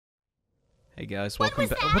Hey guys, welcome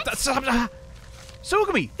back. What the?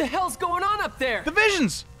 Sugami! The hell's going on up there? The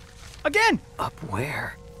visions! Again! Up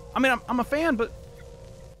where? I mean, I'm a fan, but...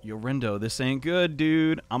 Yo, Rendo, this ain't good,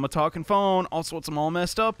 dude. I'm a talking phone. Also, it's all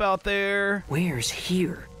messed up out there. Where's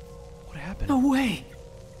here? What happened? No way!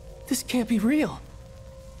 This can't be real.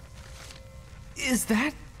 Is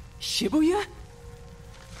that Shibuya?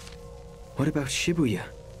 What about Shibuya?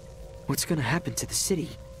 What's gonna happen to the city?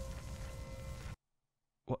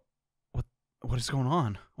 What is going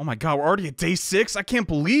on? Oh my god, we're already at day 6? I can't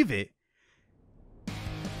believe it.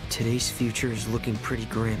 Today's future is looking pretty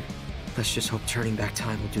grim. Let's just hope turning back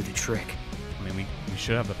time will do the trick. I mean, we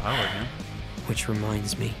should have the power again. Which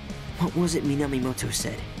reminds me, what was it Minamimoto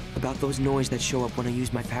said about those noise that show up when I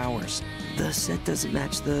use my powers? The set doesn't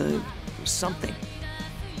match the... something.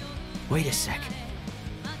 Wait a sec.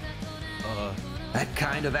 That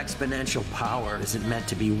kind of exponential power isn't meant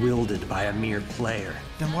to be wielded by a mere player.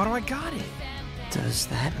 Then why do I got it? Does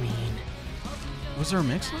that mean... Was there a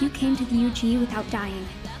mix? You came to the UG without dying.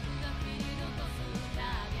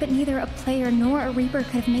 But neither a player nor a Reaper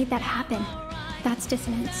could have made that happen. That's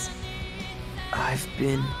dissonance. I've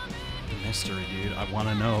been... Mystery, dude. I want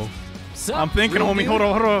to know. Sup, I'm thinking, homie. dude? Hold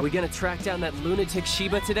on. We gonna track down that lunatic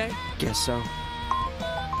Shiba today? Guess so.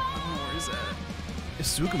 Where is that?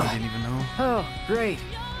 Sugami didn't even know. Oh, great.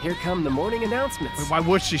 Here come the morning announcements. Wait, why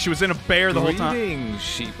would she? She was in a bear the whole time. Greetings,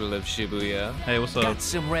 sheeple of Shibuya. Hey, what's up? Got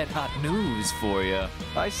some red-hot news for you.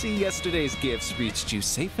 I see yesterday's gifts reached you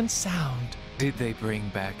safe and sound. Did they bring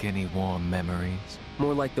back any warm memories?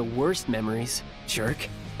 More like the worst memories, jerk.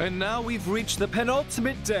 And now we've reached the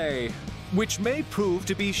penultimate day, which may prove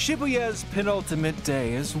to be Shibuya's penultimate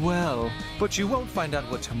day as well. But you won't find out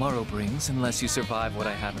what tomorrow brings unless you survive what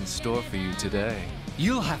I have in store for you today.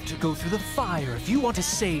 You'll have to go through the fire if you want to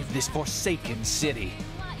save this forsaken city.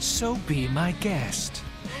 So be my guest.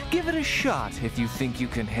 Give it a shot if you think you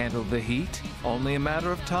can handle the heat. Only a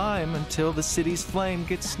matter of time until the city's flame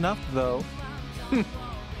gets snuffed, though.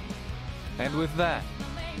 And with that,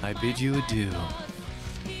 I bid you adieu.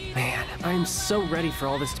 Man, I'm so ready for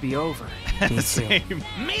all this to be over. Same.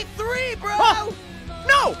 Me 3, bro! Oh!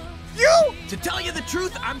 No! You! To tell you the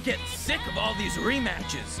truth, I'm getting sick of all these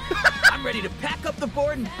rematches. I'm ready to pack up the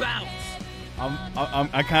board and bounce.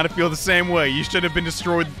 I kind of feel the same way. You should have been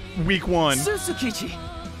destroyed week 1. Suzukichi!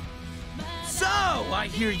 So, I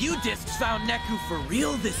hear you discs found Neku for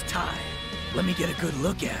real this time. Let me get a good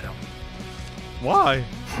look at him. Why?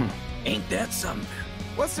 Ain't that something?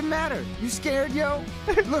 What's the matter? You scared, yo?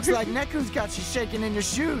 Looks like Neku's got you shaking in your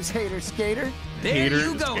shoes, hater skater. There Hater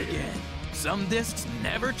you go skater. again. Some discs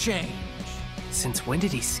never change. Since when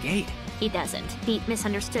did he skate? He doesn't. He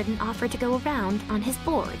misunderstood an offer to go around on his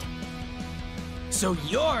board. So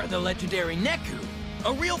you're the legendary Neku.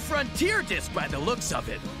 A real frontier disc by the looks of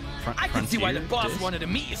it. I can see why the boss disc? wanted to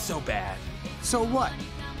meet you so bad. So what?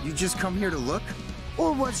 You just come here to look?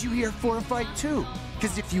 Or was you here for a fight too?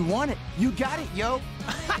 Because if you want it, you got it, yo.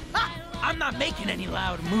 I'm not making any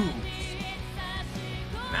loud moves.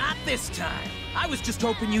 Not this time. I was just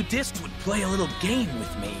hoping you discs would play a little game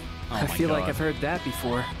with me. Oh I my feel like God. I've heard that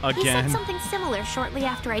before. He said Again. something similar shortly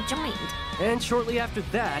after I joined. And shortly after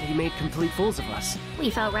that, he made complete fools of us. We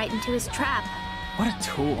fell right into his trap. What a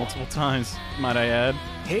tool. Multiple times, might I add.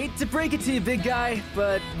 Hate to break it to you, big guy,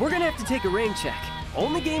 but we're gonna have to take a rain check.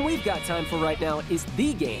 Only game we've got time for right now is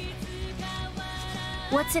the game.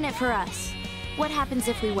 What's in it for us? What happens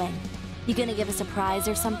if we win? You gonna give us a prize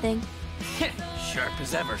or something? Sharp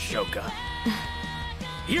as ever, Shoka.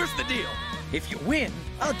 Here's the deal. If you win,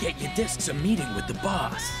 I'll get you discs a meeting with the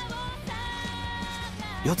boss.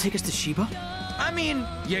 You'll take us to Shiba? I mean,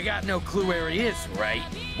 you got no clue where he is, right?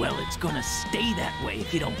 Well, it's gonna stay that way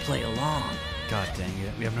if you don't play along. God dang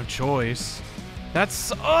it, we have no choice.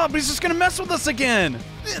 That's... Oh, but he's just gonna mess with us again!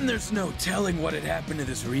 And there's no telling what had happened to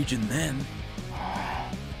this region then.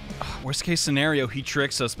 Worst case scenario, he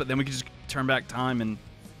tricks us, but then we can just turn back time and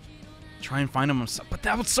try and find him. But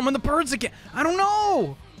that would summon the birds again. I don't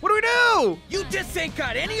know! What do we do? You just ain't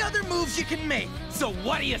got any other moves you can make, so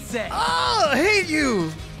what do you say? Oh, I hate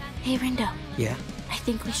you! Hey, Rendo. Yeah? I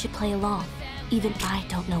think we should play along. Even I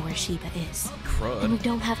don't know where Shiba is. Crud. And we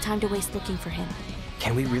don't have time to waste looking for him.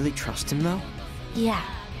 Can we really trust him, though? Yeah,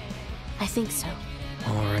 I think so.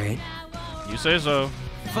 Alright. You say so.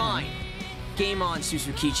 Fine. Game on,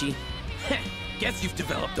 Suzukichi. Guess you've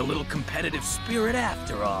developed a little competitive spirit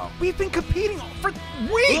after all. We've been competing for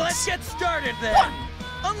weeks! Let's get started then!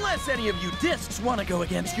 Unless any of you discs want to go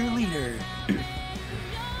against your leader.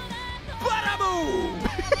 Bada-boom!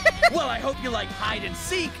 Well, I hope you like hide and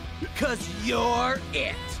seek, because you're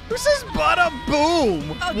it. Who says bada boom?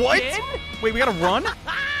 What? Again? Wait, we gotta run?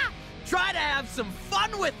 Try to have have some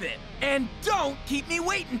fun with it. And don't keep me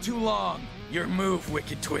waiting too long. Your move,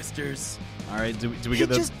 Wicked Twisters. All right, do we get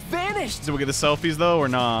the? Just vanished. Do we get the selfies though, or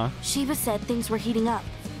nah? Shiba said things were heating up.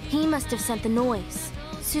 He must have sent the noise.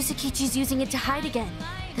 Susakichi's using it to hide again,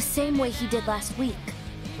 the same way he did last week.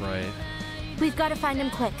 Right. We've got to find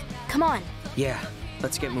him quick. Come on. Yeah,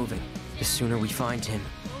 let's get moving. The sooner we find him,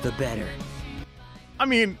 the better. I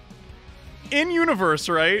mean, in universe,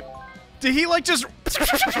 right? Did he like just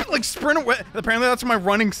like sprint away? Apparently that's my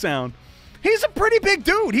running sound. He's a pretty big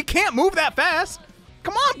dude. He can't move that fast.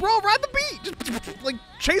 Come on, bro, ride the beat. Just like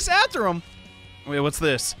chase after him. Wait, what's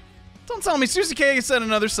this? Don't tell me Suzuki sent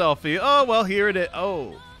another selfie. Oh, well, here it is.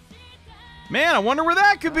 Oh. Man, I wonder where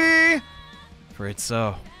that could be. Afraid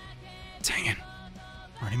so. Dang it.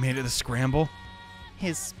 Already made it to the scramble.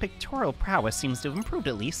 His pictorial prowess seems to have improved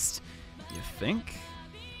at least. You think?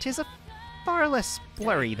 'Tis a far less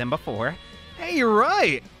blurry than before. Hey, you're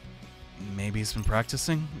right. Maybe he's been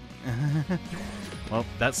practicing. Well,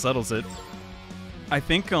 that settles it. I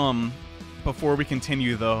think, before we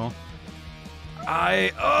continue, though,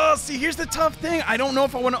 see, here's the tough thing. I don't know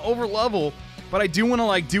if I want to overlevel, but I do want to,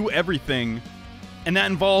 like, do everything. And that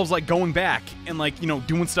involves, like, going back and, like, you know,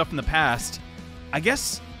 doing stuff in the past. I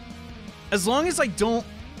guess, as long as I don't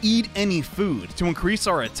eat any food to increase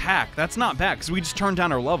our attack, that's not bad, because we just turned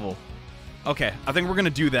down our level. Okay, I think we're going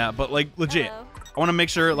to do that, but, like, legit. I want to make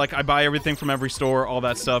sure, like, I buy everything from every store, all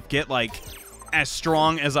that stuff. Get, like, as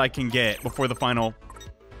strong as I can get before the final.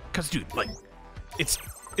 Because, dude, like,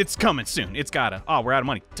 it's coming soon. It's gotta. Oh, we're out of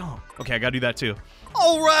money. Dumb. Okay, I gotta do that, too.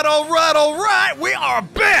 All right. We are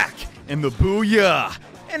back in the Booyah.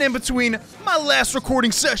 And in between my last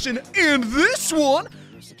recording session and this one,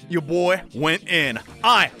 your boy went in.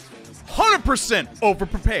 I 100%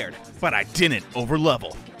 over-prepared, but I didn't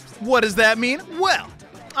over-level. What does that mean? Well,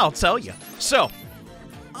 I'll tell you. So,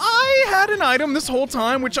 I had an item this whole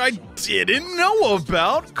time which I didn't know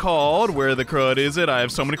about called Where the Crud Is It? I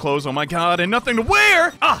have so many clothes, oh my god, and nothing to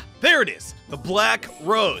wear! Ah, there it is. The Black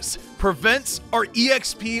Rose prevents our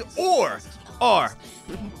EXP or our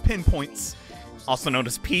pinpoints, also known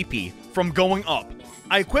as PP, from going up.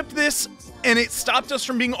 I equipped this and it stopped us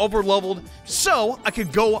from being over-leveled so I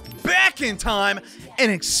could go back in time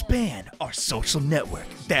and expand our social network.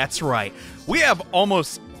 That's right. We have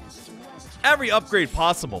almost every upgrade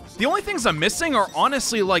possible. The only things I'm missing are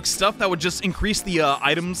honestly like stuff that would just increase the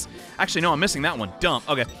items. Actually, no, I'm missing that one. Dumb.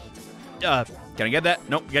 Okay. Can I get that?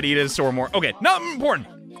 Nope. Gotta eat at a store more. Okay. Not important.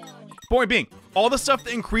 Point being, all the stuff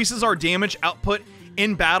that increases our damage output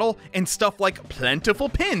in battle and stuff like plentiful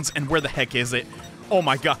pins. And where the heck is it? Oh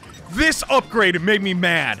my god. This upgrade made me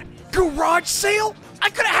mad. Garage sale? I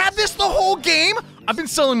could have had this the whole game. I've been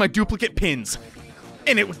selling my duplicate pins.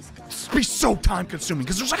 And it would be so time consuming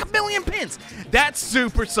because there's like 1 million pins. That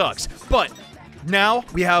super sucks. But now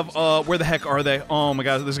we have, where the heck are they? Oh my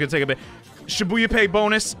god, this is gonna take a bit. Shibuya Pay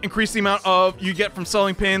bonus, increase the amount of you get from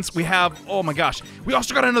selling pins. We have, oh my gosh, we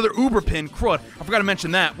also got another Uber pin. Crud, I forgot to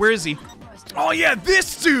mention that. Where is he? Oh yeah,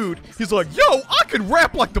 this dude. He's like, yo, I could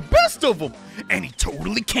rap like the best of them. And he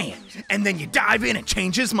totally can. And then you dive in and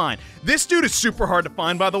change his mind. This dude is super hard to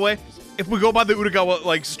find, by the way. If we go by the Utagawa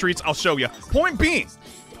like streets, I'll show you. Point being,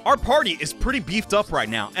 our party is pretty beefed up right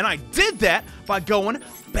now, and I did that by going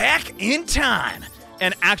back in time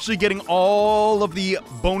and actually getting all of the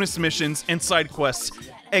bonus missions and side quests,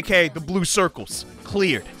 aka the blue circles,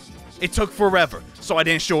 cleared. It took forever, so I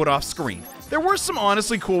didn't show it off screen. There were some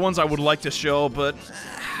honestly cool ones I would like to show, but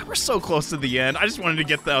we're so close to the end. I just wanted to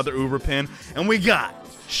get the other Uber pin, and we got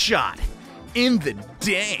shot in the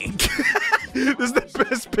dank. This is the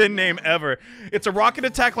best pin name ever. It's a rocket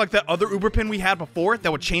attack like that other Uber pin we had before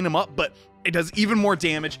that would chain him up, but it does even more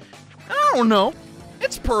damage. I don't know.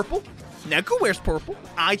 It's purple. Neku wears purple.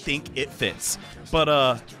 I think it fits.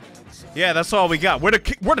 But, yeah, that's all we got. Where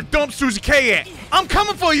the dump Suzuki at? I'm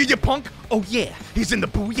coming for you, you punk. Oh, yeah. He's in the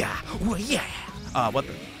booyah. Oh, yeah. What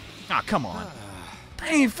the? Ah, come on. They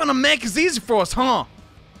ain't finna make it easy for us, huh?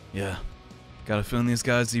 Yeah. Got a feeling these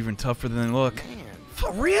guys are even tougher than they look.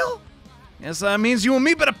 For real? Yes, that means you and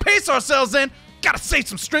me better pace ourselves then. Gotta save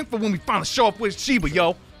some strength for when we finally show up with Shiba,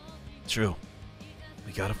 yo. True.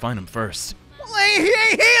 We gotta find him first. Well, he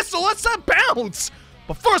ain't here, so let's not bounce.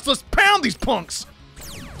 But first, let's pound these punks.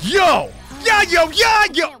 Yo! Yeah,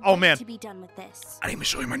 yo! Oh, man. To be done with this. I didn't even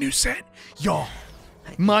show you my new set. Yo,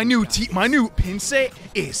 my new pin set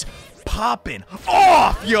is popping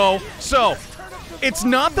off, yo. So, it's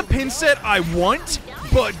not the pin set I want,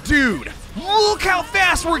 but dude, look how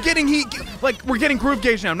fast we're getting heat. Like, we're getting groove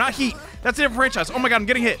gauge now, not heat. That's a different franchise. Oh my god, I'm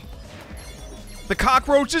getting hit. The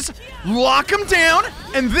cockroaches, lock them down,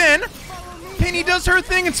 and then Penny does her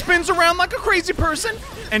thing and spins around like a crazy person.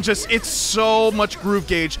 And just, it's so much groove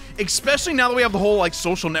gauge, especially now that we have the whole like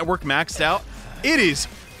social network maxed out. It is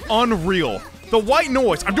unreal. The white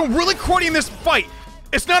noise, I'm doing really cruddy in this fight.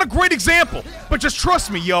 It's not a great example, but just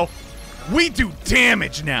trust me, yo. We do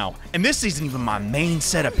damage now. And this isn't even my main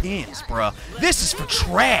set of pins, bruh. This is for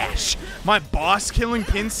trash. My boss killing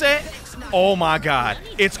pin set, oh my god,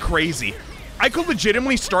 it's crazy. I could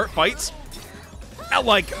legitimately start fights at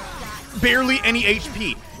like barely any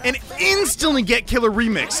HP and instantly get Killer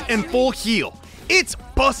Remix and full heal. It's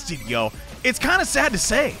busted, yo. It's kind of sad to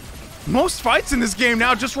say. Most fights in this game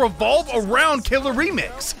now just revolve around Killer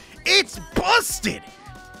Remix. It's busted.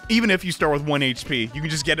 Even if you start with 1 HP, you can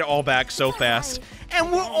just get it all back so fast.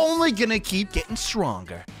 And we're only gonna keep getting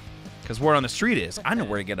stronger. Because word on the street is, I know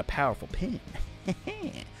where to get a powerful pin.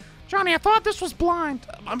 Johnny, I thought this was blind.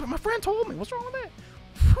 My friend told me. What's wrong with that?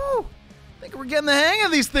 Whew. Think we're getting the hang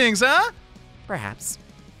of these things, huh? Perhaps,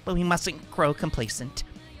 but we mustn't grow complacent.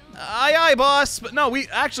 Aye, aye, boss. But no, we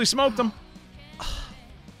actually smoked them.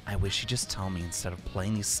 I wish you'd just tell me instead of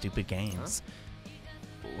playing these stupid games.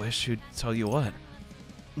 Wish you'd tell you what?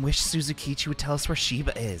 Wish Suzukichi would tell us where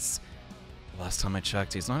Shiba is. Last time I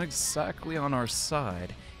checked, he's not exactly on our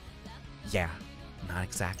side. Yeah, not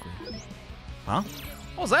exactly. Huh?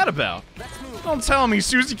 What was that about? Don't tell me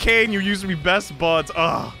Suzuki and you used to be best buds.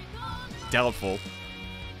 Ugh. Doubtful.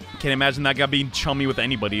 Can't imagine that guy being chummy with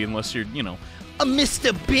anybody unless you're, you know, a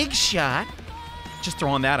Mr. Big Shot. Just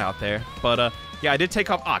throwing that out there. But, yeah, I did take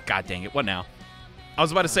off... Ah, god dang it. What now? I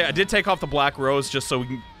was about to say, I did take off the Black Rose just so we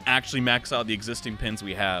can actually max out the existing pins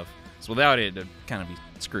we have. So without it, it'd kind of be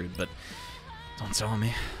screwed, but don't tell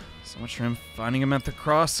me. So much for him finding him at the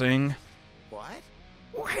crossing. What?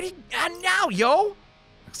 Where'd he at now, yo?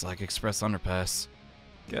 Looks like Express Underpass.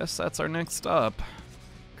 Guess that's our next stop.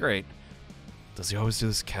 Great. Does he always do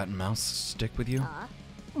this cat and mouse stick with you?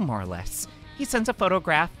 More or less. He sends a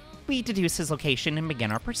photograph, we deduce his location, and begin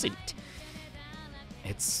our pursuit.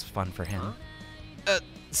 It's fun for him.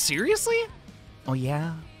 Seriously? Oh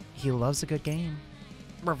yeah, he loves a good game.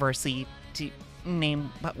 Reversely, to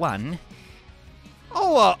name but one.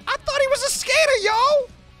 Oh, I thought he was a skater,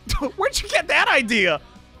 yo! Where'd you get that idea?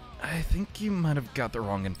 I think you might have got the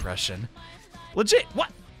wrong impression. Legit,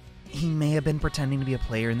 what? He may have been pretending to be a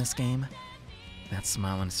player in this game. That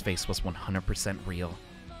smile on his face was 100% real.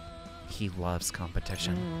 He loves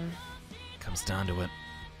competition. Comes down to it.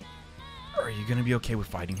 Are you gonna be okay with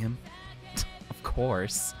fighting him? Of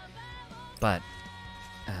course. But,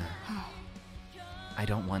 I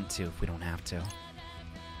don't want to if we don't have to.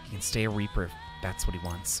 He can stay a Reaper if that's what he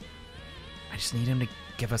wants. I just need him to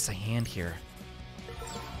give us a hand here.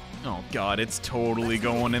 Oh god, it's totally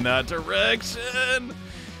going in that direction.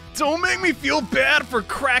 Don't make me feel bad for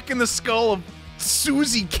cracking the skull of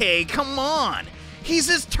Suzy K. Come on. He's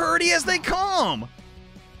as turdy as they come.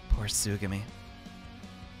 Poor Sugami.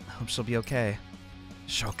 I hope she'll be okay.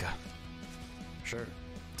 Shoka. Sure.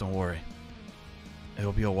 Don't worry.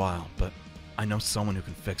 It'll be a while, but I know someone who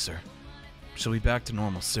can fix her. She'll be back to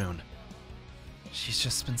normal soon. She's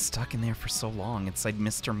just been stuck in there for so long, inside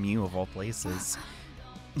Mr. Mew of all places.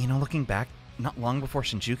 You know, looking back, not long before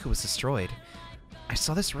Shinjuku was destroyed, I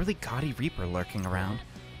saw this really gaudy Reaper lurking around.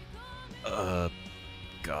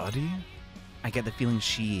 Gaudy? I get the feeling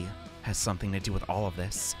she has something to do with all of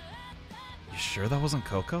this. You sure that wasn't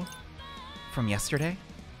Coco? From yesterday?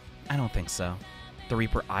 I don't think so. The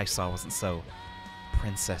Reaper I saw wasn't so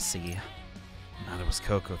princessy. Neither was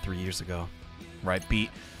Coco 3 years ago. Right,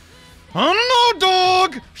 beat? I don't know,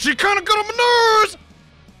 dog! She kinda got on my nerves!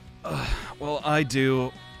 Well, I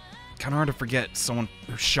do. Kinda hard to forget someone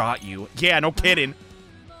who shot you. Yeah, no kidding.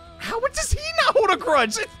 How does he not hold a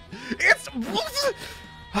grudge? It's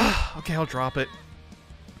okay, I'll drop it.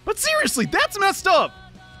 But seriously, that's messed up!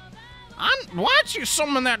 Why'd you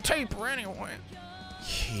summon that taper anyway?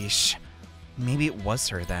 Yeesh. Maybe it was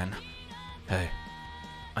her then. Hey,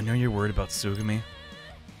 I know you're worried about Sugami,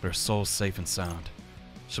 but her soul's safe and sound.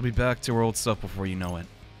 She'll be back to her old self before you know it.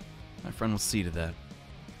 My friend will see to that.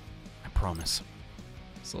 I promise.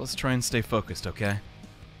 So let's try and stay focused, okay?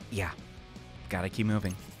 Yeah. Gotta keep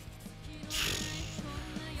moving.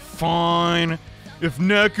 Fine. If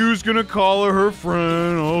Neku's gonna call her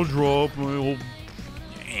friend, I'll drop my old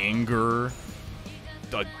anger.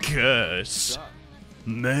 I guess.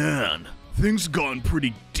 Man, things gotten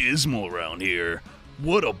pretty dismal around here.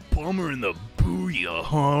 What a bummer in the booyah,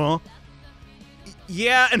 huh?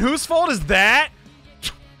 Yeah, and whose fault is that?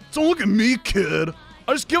 Don't look at me, kid.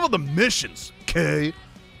 I just give out the missions, okay?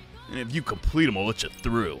 And if you complete them, I'll let you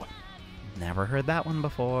through. Never heard that one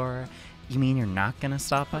before. You mean you're not gonna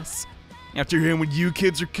stop us? After hearing what you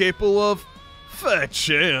kids are capable of? Fat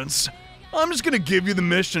chance. I'm just gonna give you the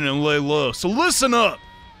mission and lay low, so listen up.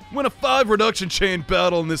 Win a 5 reduction chain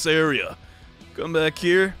battle in this area. Come back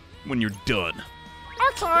here when you're done.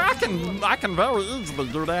 Okay, I can very easily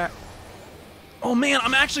do that. Oh man,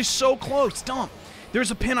 I'm actually so close. Dump. There's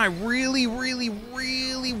a pin I really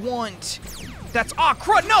want. That's,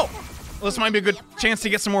 crud, no! Well, this might be a good chance to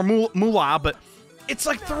get some more moolah, but it's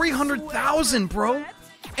like 300,000, bro.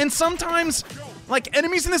 And sometimes, like,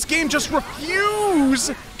 enemies in this game just refuse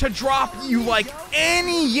to drop you, like,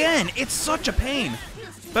 any yen. It's such a pain.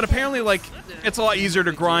 But apparently, like, it's a lot easier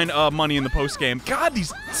to grind money in the post-game. God,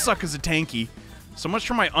 these suckers are tanky. So much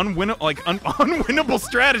for my unwinnable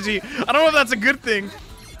strategy. I don't know if that's a good thing.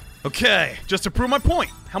 Okay, just to prove my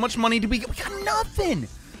point. How much money did we get? We got nothing.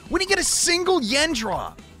 We didn't get a single yen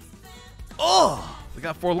drop. Oh, we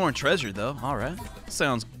got Forlorn Treasure, though. All right.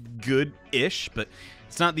 Sounds good-ish, but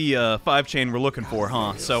it's not the 5 chain we're looking for,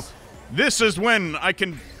 huh? So this is when I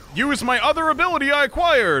can use my other ability I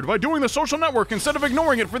acquired by doing the social network instead of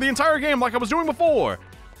ignoring it for the entire game like I was doing before.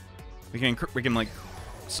 We can like,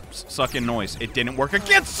 suck in noise. It didn't work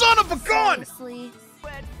again, son of a gun!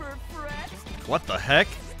 What the heck?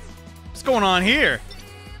 What's going on here?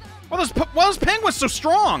 Why is Penguin so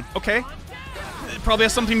strong? Okay. It probably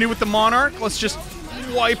has something to do with the Monarch. Let's just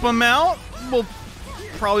wipe them out. We'll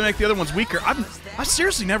probably make the other ones weaker. I've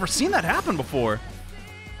seriously never seen that happen before.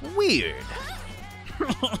 Weird.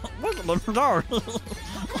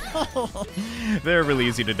 They're really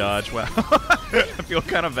easy to dodge. Wow. I feel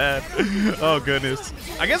kind of bad. Oh, goodness.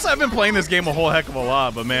 I guess I've been playing this game a whole heck of a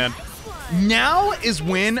lot, but man. Now is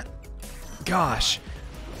when, gosh,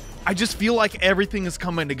 I just feel like everything is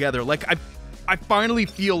coming together. Like, I finally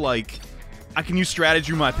feel like I can use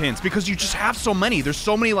strategy with my pins because you just have so many. There's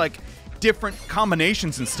so many, like, different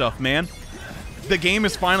combinations and stuff, man. The game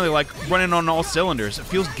is finally, like, running on all cylinders. It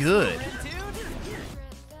feels good.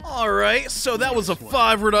 Alright, so that was a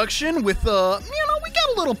 5 reduction with, we got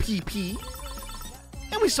a little PP.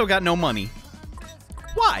 And we still got no money.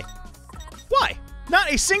 Why? Why?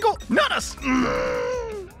 Not a single,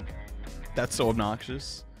 That's so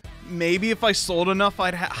obnoxious. Maybe if I sold enough,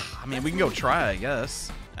 I'd have, I mean, we can go try, I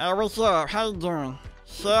guess. What's up? How you doing?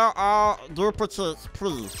 Share all duplicates,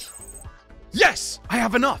 please. Yes! I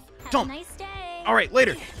have enough. Dump. Have a nice day. Alright,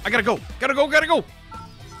 later. I gotta go. Gotta go.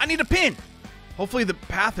 I need a pin. Hopefully the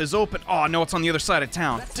path is open. Oh, no, it's on the other side of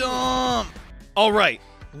town. Dumb. All right.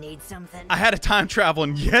 Need something? I had a time travel,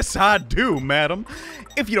 and yes, I do, madam.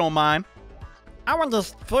 If you don't mind. I want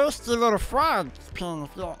this thirsty little frog pin.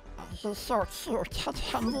 He's so cute.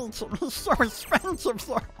 I need him. He's so expensive,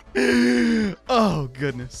 though. Oh,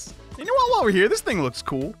 goodness. You know what? While we're here, this thing looks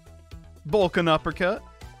cool. Vulcan uppercut.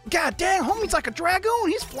 God dang, homie's like a dragoon.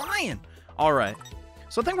 He's flying. All right.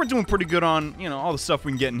 So I think we're doing pretty good on, all the stuff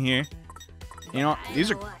we can get in here. These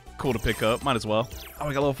are cool to pick up. Might as well. Oh,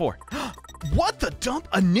 we got level 4. What the dump?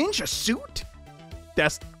 A ninja suit?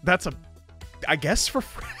 That's a, I guess for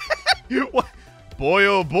free. What? Boy,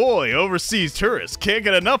 oh boy, overseas tourists can't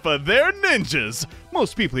get enough of their ninjas.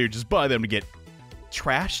 Most people here just buy them to get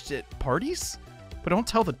trashed at parties. But don't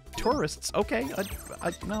tell the tourists. Okay,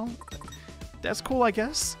 no. That's cool, I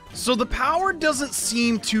guess. So the power doesn't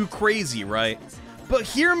seem too crazy, right? But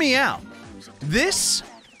hear me out. This,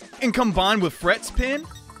 and combined with Fret's pin,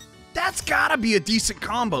 that's gotta be a decent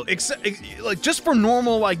combo. Except, like, just for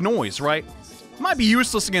normal, like, noise, right? Might be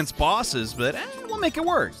useless against bosses, but we'll make it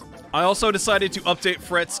work. I also decided to update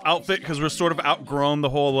Fret's outfit because we're sort of outgrown the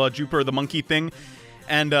whole Jupiter the Monkey thing.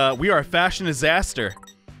 And we are a fashion disaster.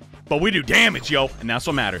 But we do damage, yo, and that's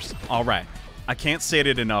what matters. All right. I can't say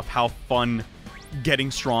it enough how fun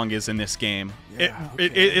getting strong is in this game. Yeah,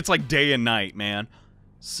 it's like day and night, man.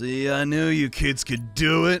 See, I knew you kids could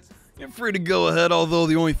do it. You're free to go ahead, although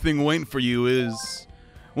the only thing waiting for you is,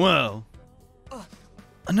 well,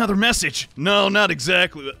 another message. No, not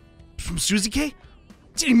exactly. From Suzuki?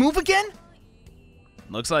 Did he move again?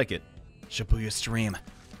 Looks like it. Shibuya stream.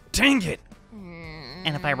 Dang it!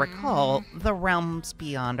 And if I recall, the realms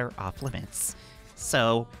beyond are off limits.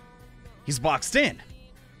 So, he's boxed in.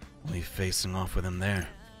 We'll be facing off with him there.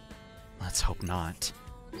 Let's hope not.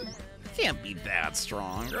 Can't be that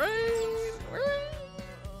strong, right?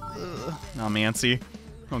 Oh, Mancy.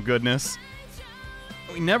 Oh, goodness.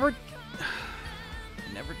 We never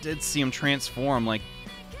did see him transform like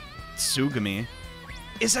Tsugumi.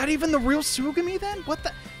 Is that even the real Tsugumi then?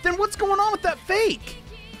 Then what's going on with that fake?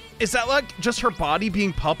 Is that like just her body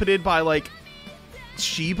being puppeted by like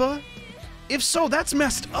Shiba? If so, that's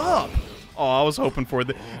messed up. Oh, I was hoping for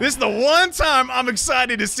this. This is the one time I'm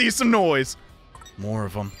excited to see some noise. More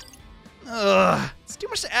of them. Ugh, it's too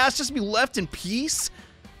much to ask just to be left in peace.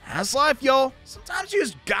 That's life, yo. Sometimes you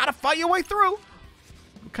just gotta fight your way through.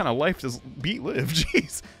 What kind of life does Beat live?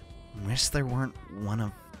 Jeez. Wish these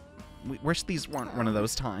weren't one of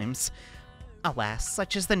those times. Alas,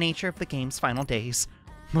 such is the nature of the game's final days.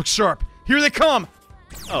 Look sharp. Here they come.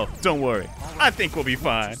 Oh, don't worry. I think we'll be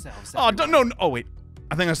fine. Oh, no. Oh, wait.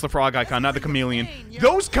 I think that's the frog icon, not the chameleon.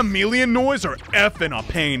 Those chameleon noise are effing a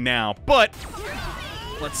pain now. But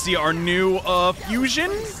let's see our new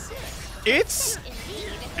fusion. It's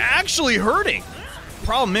actually hurting.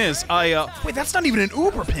 Problem is, wait, that's not even an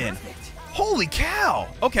Uber pin. Holy cow.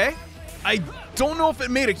 Okay. I don't know if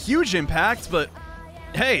it made a huge impact, but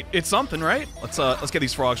hey, it's something, right? Let's get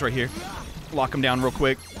these frogs right here. Lock them down real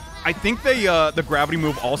quick. I think they the gravity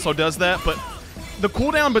move also does that, but the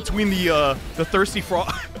cooldown between the thirsty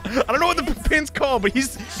frog I don't know what the pin's called, but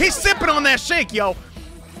he's sipping on that shake, yo.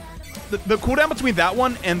 The cooldown between that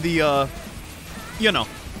one and the you know,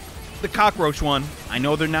 the cockroach one. I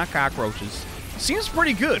know they're not cockroaches. Seems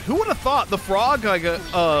pretty good. Who would have thought the frog like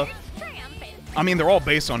I mean, they're all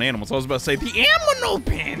based on animals. I was about to say the animal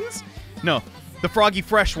pins. No, the froggy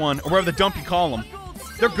fresh one, or whatever the dump you call them.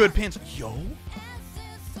 They're good pins.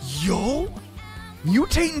 Yo,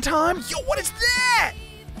 mutating time. Yo, what is that?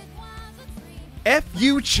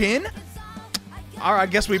 F-U chin. All right, I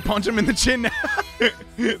guess we punch him in the chin now.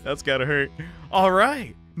 That's gotta hurt. All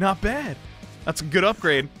right, not bad. That's a good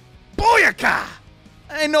upgrade. Booyaka!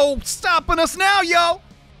 Ain't no stopping us now, yo.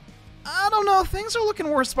 I don't know, things are looking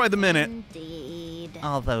worse by the minute. Indeed.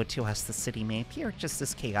 Although to us the city may appear just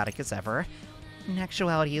as chaotic as ever, in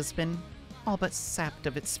actuality has been all but sapped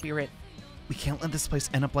of its spirit. We can't let this place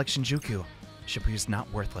end up like Shinjuku. Shibuya's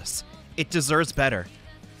not worthless. It deserves better.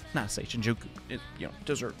 Not to say Shinjuku,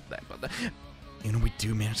 deserves that, but we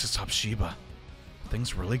do manage to stop Shiba.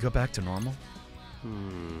 Things really go back to normal?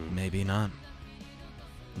 Maybe not.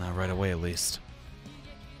 Not right away, at least.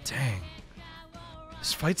 Dang.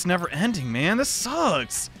 This fight's never ending, man. This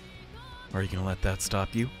sucks. Are you gonna let that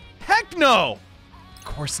stop you? Heck no! Of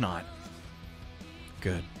course not.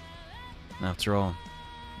 Good. After all,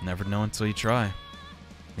 never know until you try.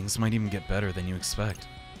 Things might even get better than you expect.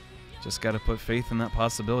 Just gotta put faith in that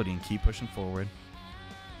possibility and keep pushing forward.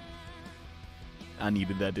 I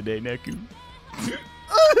needed that today, Neku.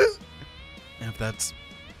 And if that's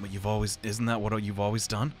what you've always... Isn't that what you've always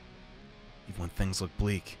done? Even when things looked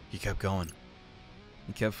bleak, you kept going.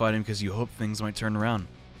 You kept fighting because you hoped things might turn around.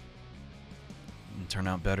 And turn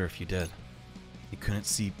out better if you did. You couldn't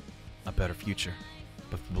see a better future,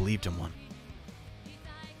 but believed in one.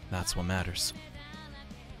 That's what matters.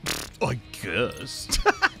 I guess.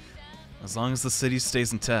 As long as the city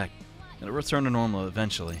stays intact, it'll return to normal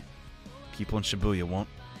eventually. People in Shibuya won't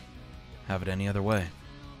have it any other way.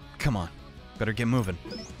 Come on, better get moving.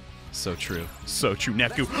 So true,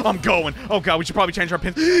 Neku. I'm going. Oh god, we should probably change our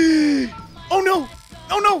pins. Oh no,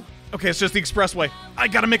 oh no. Okay, it's just the expressway. I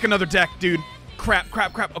gotta make another deck, dude. Crap.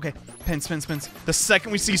 Okay, pins. The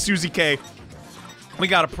second we see Suzy K, we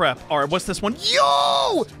gotta prep. All right, what's this one?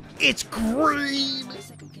 Yo, it's green.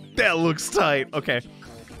 That looks tight. Okay.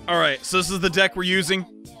 All right, so this is the deck we're using.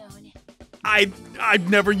 I've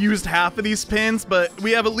never used half of these pins, but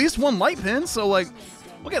we have at least one light pin, so like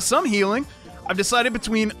we'll get some healing. I've decided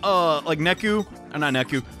between like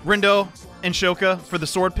Rindo and Shoka for the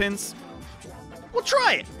sword pins. We'll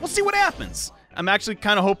try it. We'll see what happens. I'm actually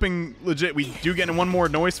kind of hoping legit we do get in one more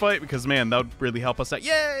noise fight because man, that would really help us out.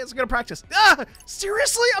 Yeah, it's gonna practice. Ah,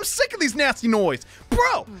 seriously? I'm sick of these nasty noise.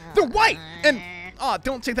 Bro, they're white and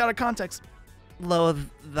don't take that out of context. Loath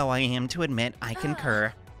though I am to admit, I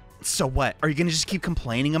concur. So what? Are you gonna just keep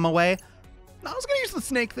complaining them away? No, I was gonna use the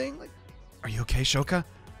snake thing. Like, are you okay, Shoka?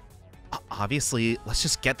 Obviously, let's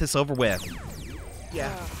just get this over with.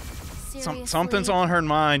 Yeah. Something's on her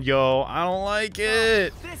mind, yo. I don't like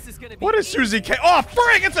it. What is Suzy K? Oh,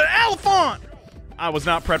 frig! It's an elephant! I was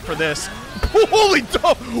not prepped for this. Holy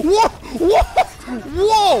dog!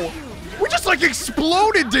 Whoa! We just like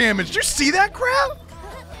exploded damage. Did you see that crowd?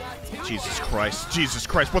 Jesus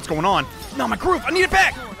Christ, what's going on? No, my groove, I need it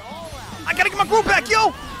back! I gotta get my groove back,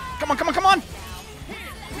 yo! Come on!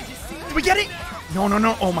 Did we get it? No,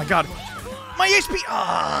 oh my god. My HP,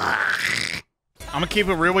 I'm gonna keep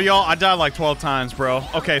it real with y'all, I died like 12 times, bro.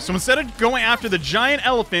 Okay, so instead of going after the giant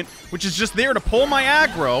elephant, which is just there to pull my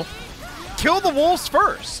aggro, kill the wolves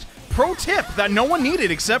first. Pro tip that no one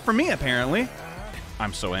needed except for me, apparently.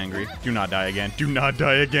 I'm so angry. Do not die again. Do not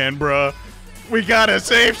die again, bruh. We gotta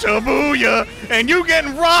save Shibuya, and you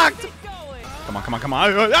getting rocked! Come on.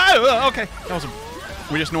 Okay, that was the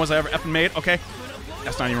weirdest noise I ever effing made. Okay,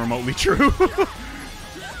 that's not even remotely true.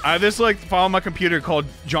 I have this like file on my computer called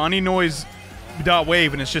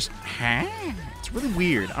JohneAwesome.wave, and it's just, huh? It's It's really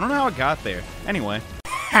weird. I don't know how it got there. Anyway.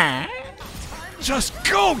 Just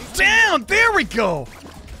go down! There we go!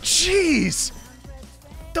 Jeez!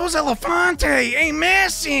 Those Elefante ain't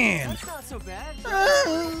messing! That's not so bad.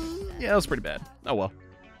 Yeah, that was pretty bad. Oh well.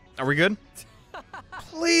 Are we good?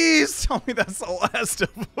 Please tell me that's the last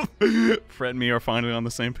of them. Fred and me are finally on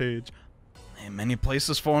the same page. Ain't many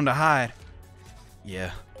places for him to hide.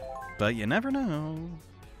 Yeah, but you never know.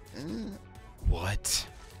 What?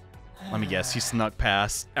 Let me guess, he snuck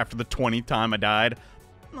past after the 20th time I died.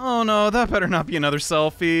 Oh no, that better not be another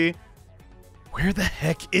selfie. Where the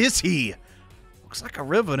heck is he? Looks like a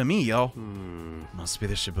river to me, yo. Must be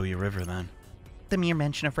the Shibuya River then. The mere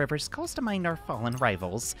mention of rivers calls to mind our fallen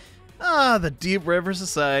rivals. Ah, the Deep River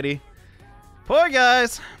Society. Poor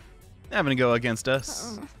guys. Having to go against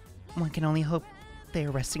us. One can only hope they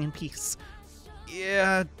are resting in peace.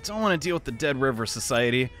 Yeah, don't want to deal with the Dead River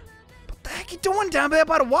Society. What the heck you doing down there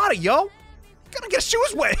by the water, yo? Gonna get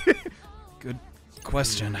shoes wet. Good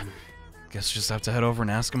question. Guess we just have to head over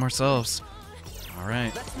and ask him ourselves. All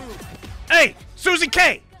right. Hey, Susie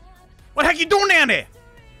K! What the heck you doing down there?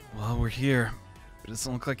 Well, we're here, but it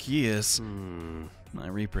doesn't look like he is. My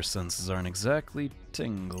Reaper senses aren't exactly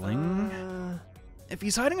tingling. If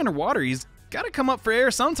he's hiding underwater, he's gotta come up for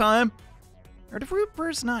air sometime. Or do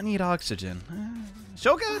Reapers not need oxygen?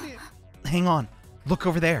 Shoka? Hang on. Look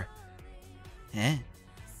over there. Eh?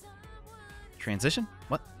 Transition?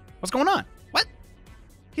 What? What's going on? What?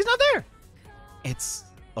 He's not there. It's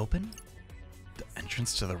open? The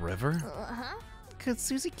entrance to the river? Could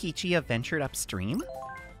Suzukichi have ventured upstream?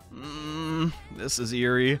 This is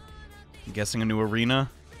eerie. I'm guessing a new arena?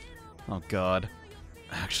 Oh god.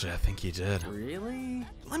 Actually, I think he did. Really?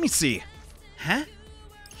 Let me see. Huh?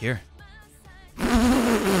 Here.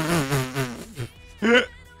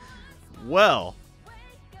 Well.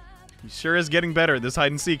 He sure is getting better at this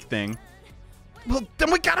hide-and-seek thing. Well,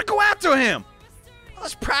 then we gotta go after him! Well,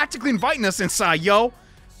 that's practically inviting us inside, yo!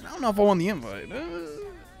 I don't know if I want the invite.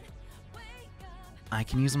 I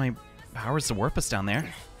can use my powers to warp us down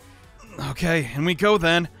there. Okay, and we go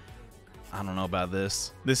then. I don't know about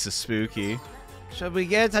this. This is spooky. Should we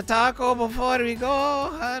get to taco before we go?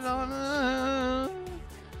 I don't know.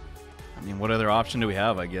 I mean, what other option do we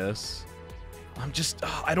have, I guess?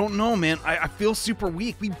 I don't know, man. I feel super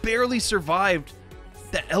weak. We barely survived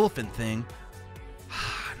that elephant thing.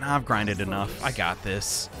 Now I've grinded enough. I got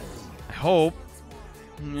this. I hope.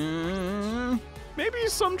 Maybe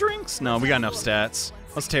some drinks? No, we got enough stats.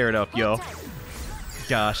 Let's tear it up, yo.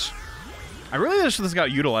 Gosh. I really wish this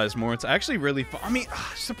got utilized more. It's actually really fun. I mean,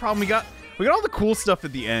 it's the problem. We got all the cool stuff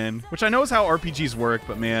at the end, which I know is how RPGs work,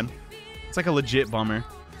 but man, it's like a legit bummer.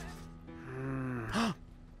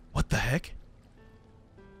 What the heck?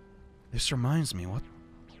 This reminds me, what?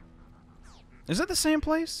 Is it the same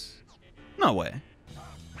place? No way.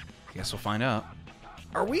 Guess we'll find out.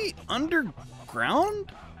 Are we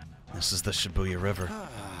underground? This is the Shibuya River.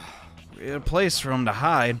 Weird place for him to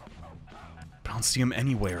hide. But I don't see him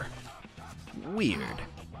anywhere. Weird.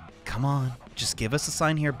 Come on, just give us a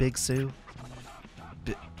sign here, Big Sue.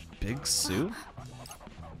 Big Sue?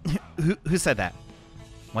 Who said that?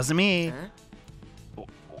 Wasn't me.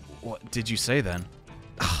 What did you say then?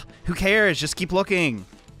 Who cares? Just keep looking.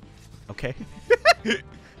 Okay.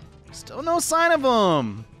 Still no sign of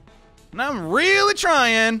him. And I'm really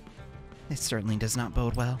trying. It certainly does not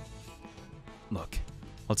bode well. Look,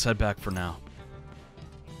 let's head back for now.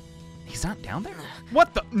 He's not down there?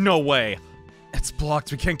 What the? No way. It's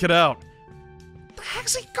blocked. We can't get out. What the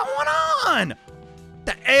heck's he going on?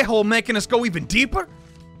 The a-hole making us go even deeper?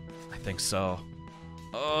 I think so.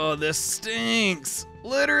 Oh, this stinks.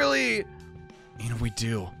 Literally. Even if we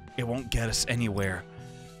do, it won't get us anywhere.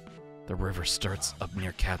 The river starts up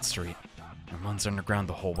near Cat Street and runs underground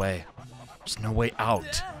the whole way. There's no way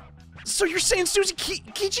out. So you're saying Susie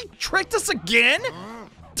Kichi tricked us again?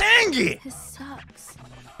 Dang it! This sucks.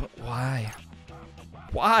 But why?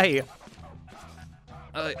 Why?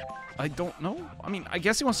 I don't know. I mean, I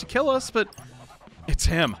guess he wants to kill us, but it's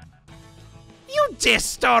him. You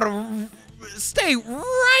just stay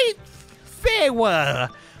right there.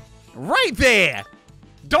 Right there.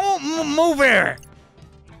 Don't move here.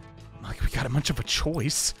 Like we got much of a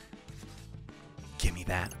choice. Give me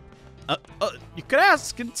that. You could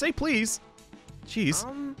ask and say please. Jeez.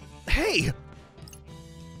 Hey.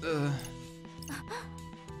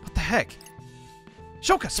 What the heck?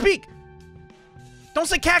 Shoka, speak. Don't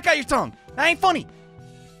say cat got your tongue. That ain't funny.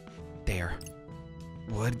 There.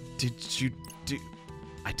 What did you do?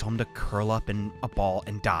 I told him to curl up in a ball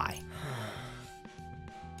and die.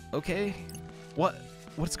 Okay.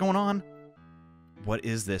 What's going on? What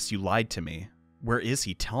is this? You lied to me. Where is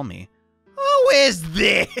he? Tell me. Oh, is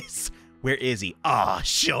this? Where is he?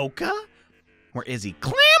 Ashoka? Where is he?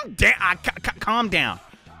 Calm down. Calm down.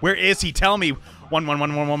 Where is he? Tell me. One.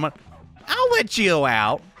 I'll let you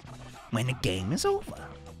out when the game is over.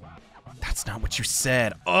 That's not what you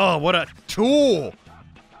said. Oh, what a tool.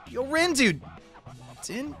 Yo, Rendu,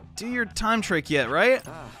 didn't do your time trick yet, right?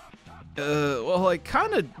 Well, I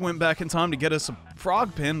kind of went back in time to get us a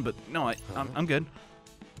frog pin, but no, I'm good.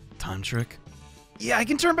 Time trick? Yeah, I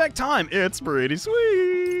can turn back time. It's pretty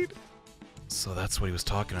sweet. So that's what he was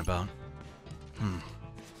talking about.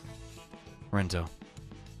 Rento,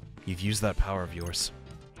 you've used that power of yours.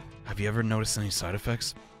 Have you ever noticed any side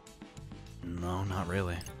effects? No, not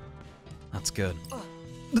really. That's good.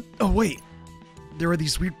 Oh, wait. There are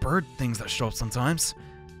these weird bird things that show up sometimes.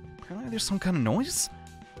 Apparently there's some kind of noise?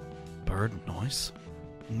 Bird noise?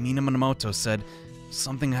 Minamoto said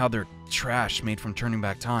something how they're trash made from turning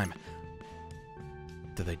back time.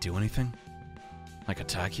 Did they do anything? Like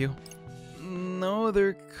attack you? No,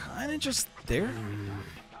 they're kind of just there.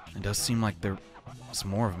 It does seem like there's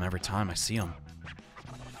more of them every time I see them.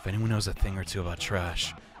 If anyone knows a thing or two about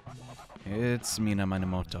trash, it's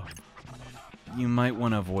Minamoto. You might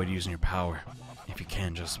want to avoid using your power. If you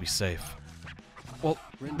can, just be safe. Well,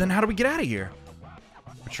 then how do we get out of here?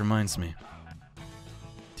 Which reminds me.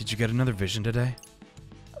 Did you get another vision today?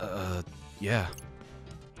 Yeah.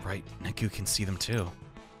 Right, Neku can see them too.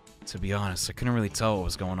 To be honest, I couldn't really tell what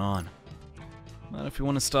was going on. But if you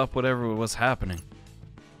want to stop whatever was happening,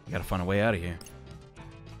 you gotta find a way out of here.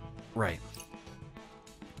 Right.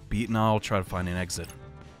 Beat and I'll try to find an exit.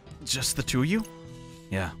 Just the two of you?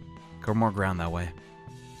 Yeah. Cover more ground that way.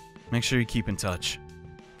 Make sure you keep in touch.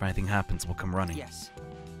 If anything happens, we'll come running. Yes.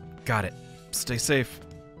 Got it. Stay safe.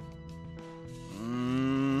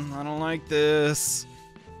 I don't like this.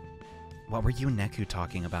 What were you and Neku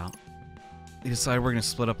talking about? We decided we're gonna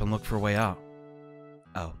split up and look for a way out.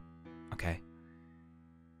 Oh, okay.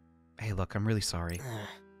 Hey, look, I'm really sorry.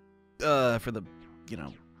 For the,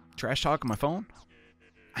 trash talk on my phone?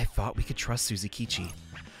 I thought we could trust Suzukichi.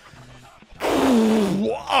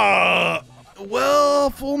 Well,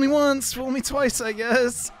 fool me once, fool me twice, I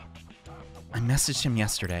guess. I messaged him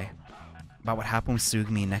yesterday about what happened with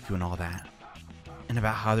Sugimi and Neku and all that. And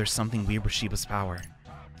about how there's something weird with Shiba's power.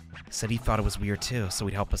 He said he thought it was weird too, so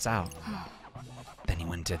he'd help us out. Then he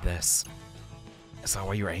went and did this. Is that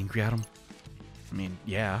why you were angry at him? I mean,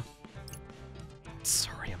 yeah.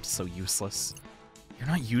 Sorry, I'm so useless. You're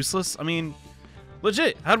not useless? I mean,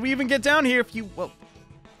 legit, how'd we even get down here if you, well,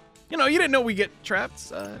 you didn't know we get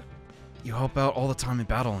trapped. You help out all the time in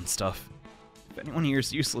battle and stuff. If anyone here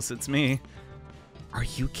is useless, it's me. Are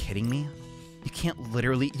you kidding me? You can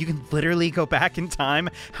literally go back in time?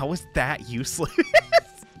 How is that useless?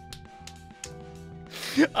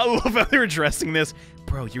 I love how they're addressing this.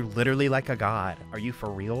 Bro, you're literally like a god. Are you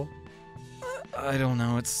for real? I don't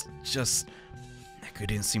know, it's just... Neku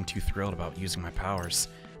didn't seem too thrilled about using my powers.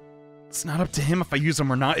 It's not up to him if I use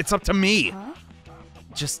them or not, it's up to me! Huh?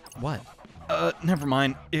 Just what? Never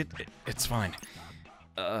mind. It's fine.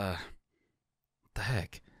 The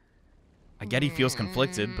heck? I get he feels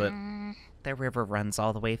conflicted, but... The river runs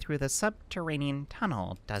all the way through the subterranean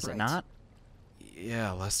tunnel, does it not?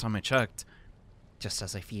 Yeah, last time I checked. Just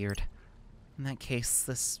as I feared. In that case,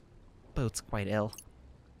 this boat's quite ill.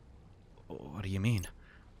 What do you mean?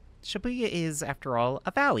 Shibuya is, after all,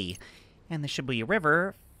 a valley, and the Shibuya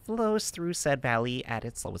River flows through said valley at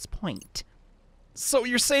its lowest point. So what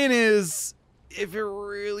you're saying is, if it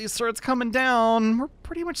really starts coming down, we're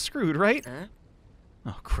pretty much screwed, right?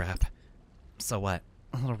 Oh, crap. So what?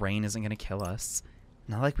 A little rain isn't gonna kill us.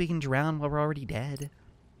 Not like we can drown while we're already dead.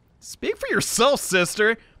 Speak for yourself,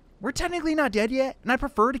 sister! We're technically not dead yet, and I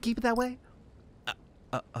prefer to keep it that way.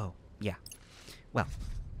 Oh, yeah. Well.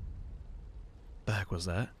 The heck was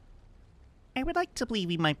that? I would like to believe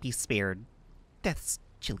we might be spared death's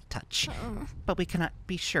chilly touch, but we cannot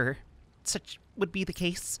be sure such would be the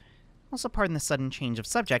case. Also, pardon the sudden change of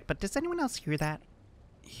subject, but does anyone else hear that?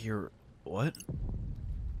 Hear what?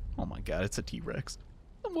 Oh my god, it's a T-Rex.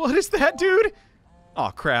 What is that, dude?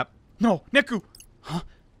 Oh crap. No, Neku! Huh?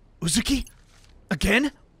 Uzuki?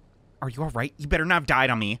 Again? Are you alright? You better not have died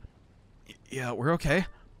on me. Yeah, we're okay.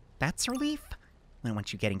 That's a relief. I don't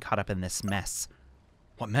want you getting caught up in this mess.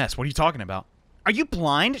 What mess? What are you talking about? Are you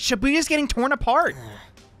blind? Shibuya's getting torn apart.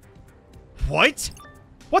 What?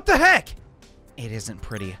 What the heck? It isn't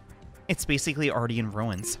pretty. It's basically already in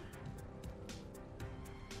ruins.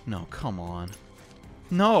 No, come on.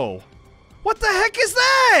 No. What the heck is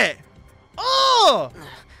that? Oh!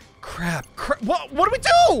 Crap. What do we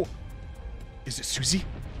do? Is it Suzy?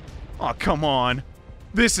 Oh, come on.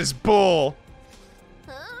 This is bull.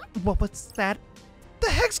 What was that? The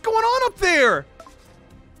heck's going on up there?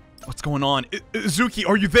 What's going on? Izuki,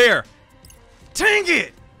 are you there? Dang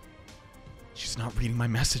it! She's not reading my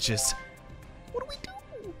messages. What do we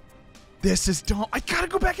do? This is dumb. I gotta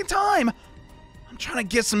go back in time. I'm trying to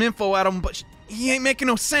get some info out of him, but he ain't making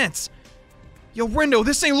no sense. Yo, Rindo,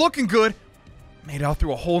 this ain't looking good. Made out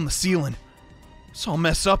through a hole in the ceiling. It's all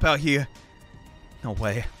messed up out here. No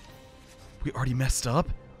way. We already messed up?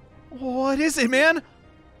 What is it, man?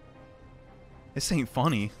 This ain't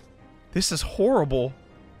funny. This is horrible.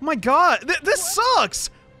 Oh my god, this sucks!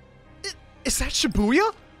 Is that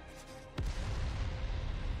Shibuya?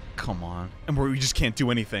 Come on. And we just can't do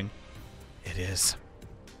anything. It is.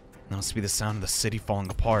 That must be the sound of the city falling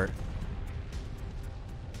apart.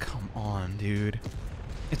 Come on, dude.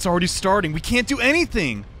 It's already starting. We can't do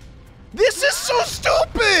anything. This is so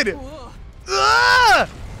stupid! Ah!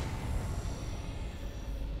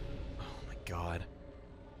 Oh my god.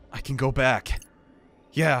 I can go back.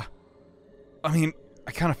 Yeah. I mean,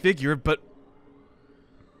 I kind of figured, but...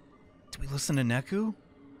 Do we listen to Neku?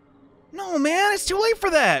 No, man, it's too late for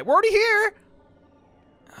that. We're already here.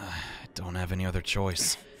 I don't have any other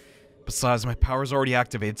choice. Besides, my power's already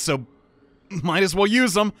activated, so might as well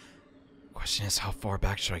use them. Question is, how far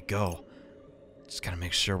back should I go? Just gotta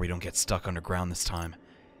make sure we don't get stuck underground this time.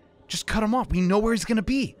 Just cut him off. We know where he's gonna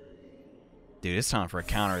be. Dude, it's time for a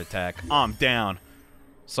counterattack. I'm down.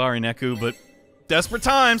 Sorry, Neku, but desperate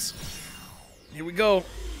times. Here we go.